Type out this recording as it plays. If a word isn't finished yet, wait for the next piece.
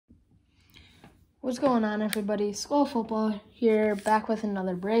What's going on, everybody? Skull Football here, back with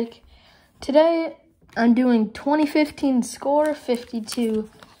another break. Today, I'm doing 2015 Score 52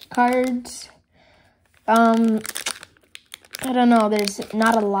 cards. I don't know, there's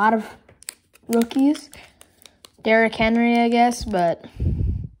not a lot of rookies. Derrick Henry, I guess, but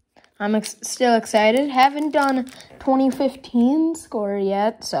I'm still excited. Haven't done 2015 Score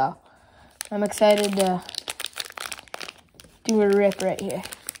yet, so I'm excited to do a rip right here.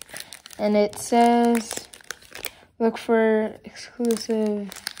 And it says, look for exclusive,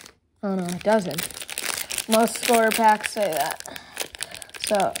 oh no, it doesn't. Most score packs say that.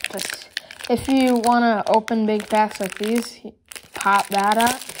 So just, if you want to open big packs like these, pop that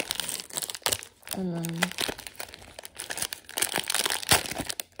up. And then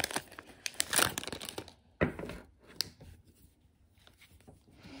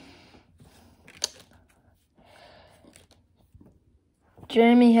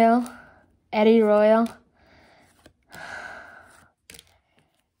Jeremy Hill, Eddie Royal,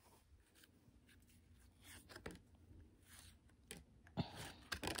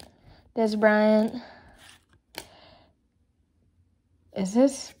 Des Bryant. Is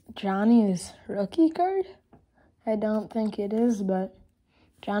this Johnny's rookie card? I don't think it is, but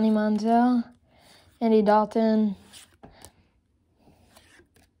Johnny Manziel, Andy Dalton,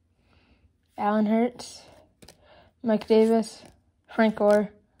 Allen Hurts, Mike Davis, Frank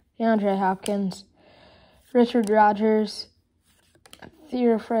Gore, DeAndre Hopkins, Richard Rodgers,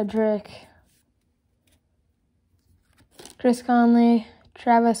 Theo Frederick, Chris Conley,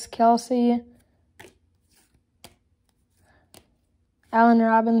 Travis Kelce, Allen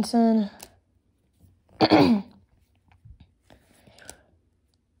Robinson, Jameis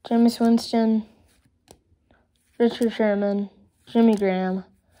Winston, Richard Sherman, Jimmy Graham,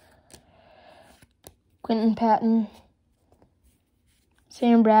 Quentin Patton,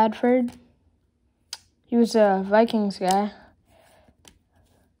 Sam Bradford. He was a Vikings guy.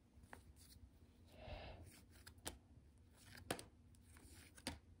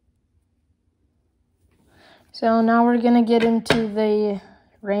 So now we're going to get into the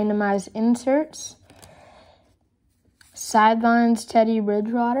randomized inserts. Sidelines, Teddy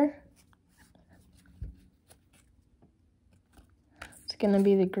Bridgewater. It's going to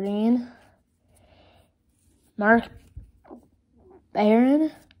be the green. Mark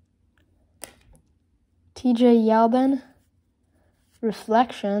Barron, TJ Yeldon,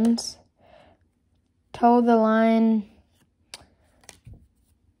 Reflections, Toe the Line.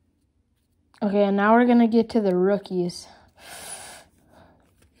 Okay, now we're going to get to the rookies.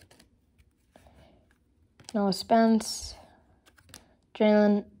 Noah Spence,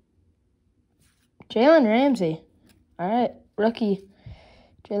 Jaylen Ramsey. All right, rookie.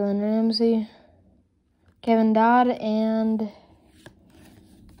 Jaylen Ramsey, Kevin Dodd, and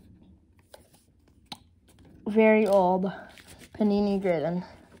very old Panini Gridden.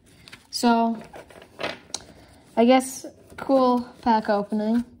 So, I guess cool pack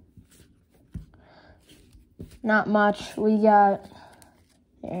opening. Not much. We got,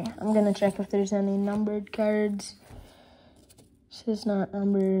 here, I'm going to check if there's any numbered cards. This is not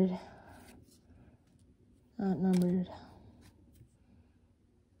numbered. Not numbered.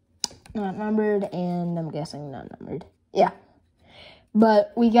 Not numbered, and I'm guessing not numbered. Yeah.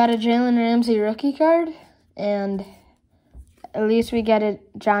 But we got a Jaylen Ramsey rookie card, and at least we get a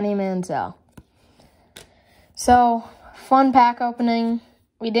Johnny Manziel. So, fun pack opening.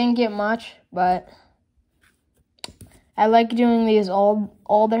 We didn't get much, but I like doing these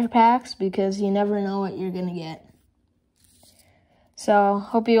older packs because you never know what you're going to get. So,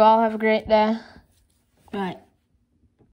 hope you all have a great day. Bye.